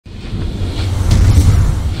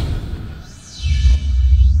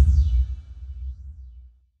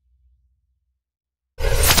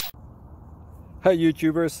Hey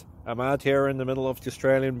YouTubers, I'm out here in the middle of the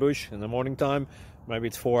Australian bush in the morning time. Maybe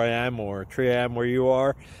it's 4 a.m. or 3 a.m. where you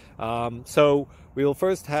are. So we'll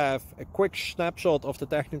first have a quick snapshot of the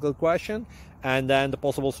technical question and then the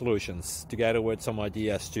possible solutions, together with some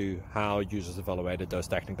ideas to how users evaluated those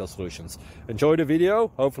technical solutions. Enjoy the video,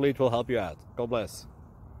 hopefully it will help you out. God bless.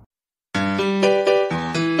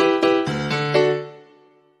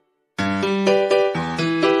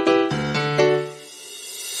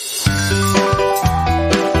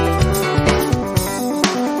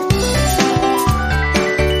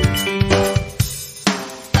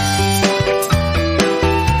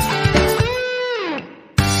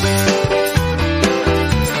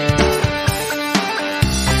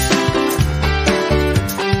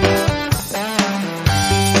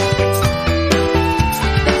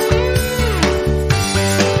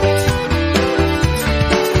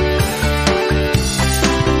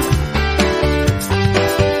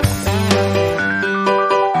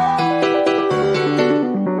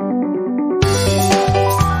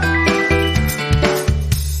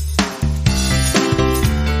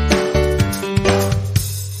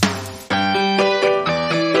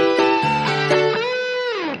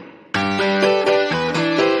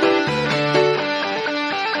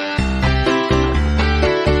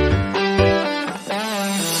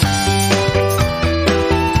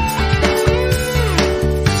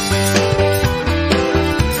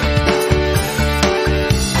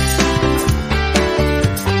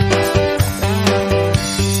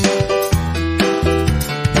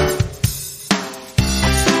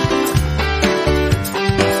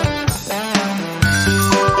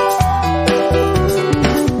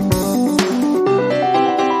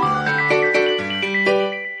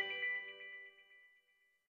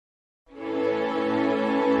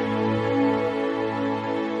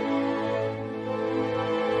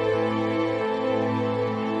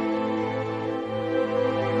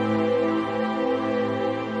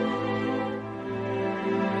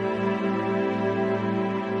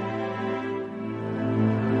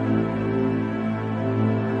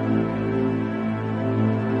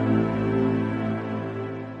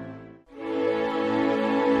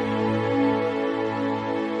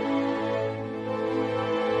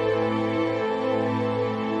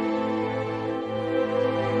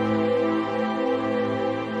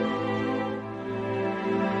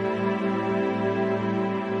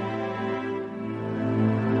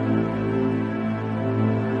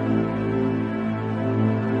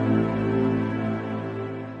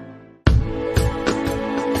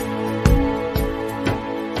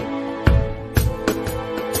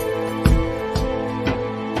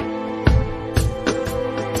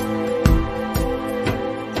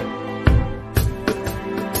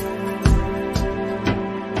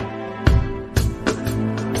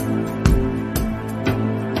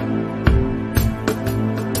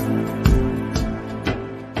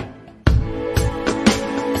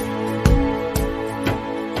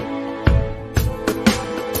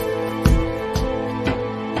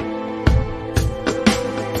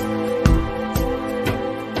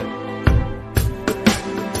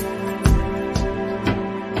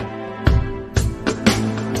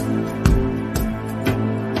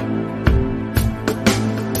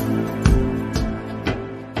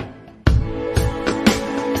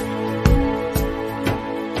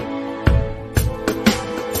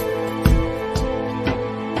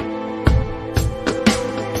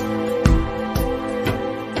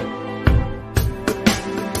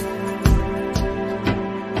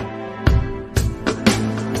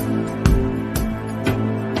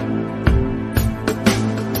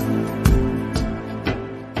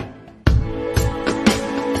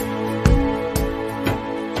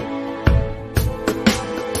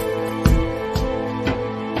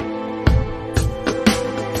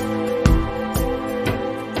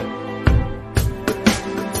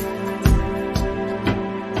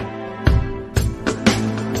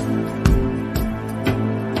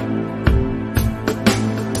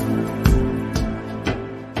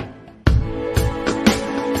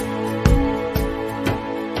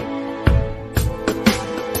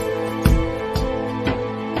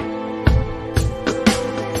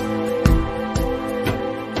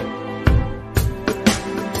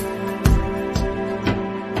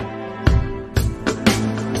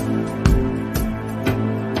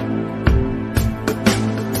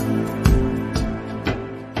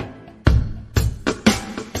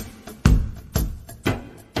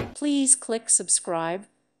 Please click subscribe.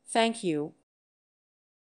 Thank you.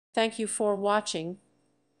 Thank you for watching.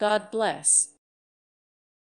 God bless.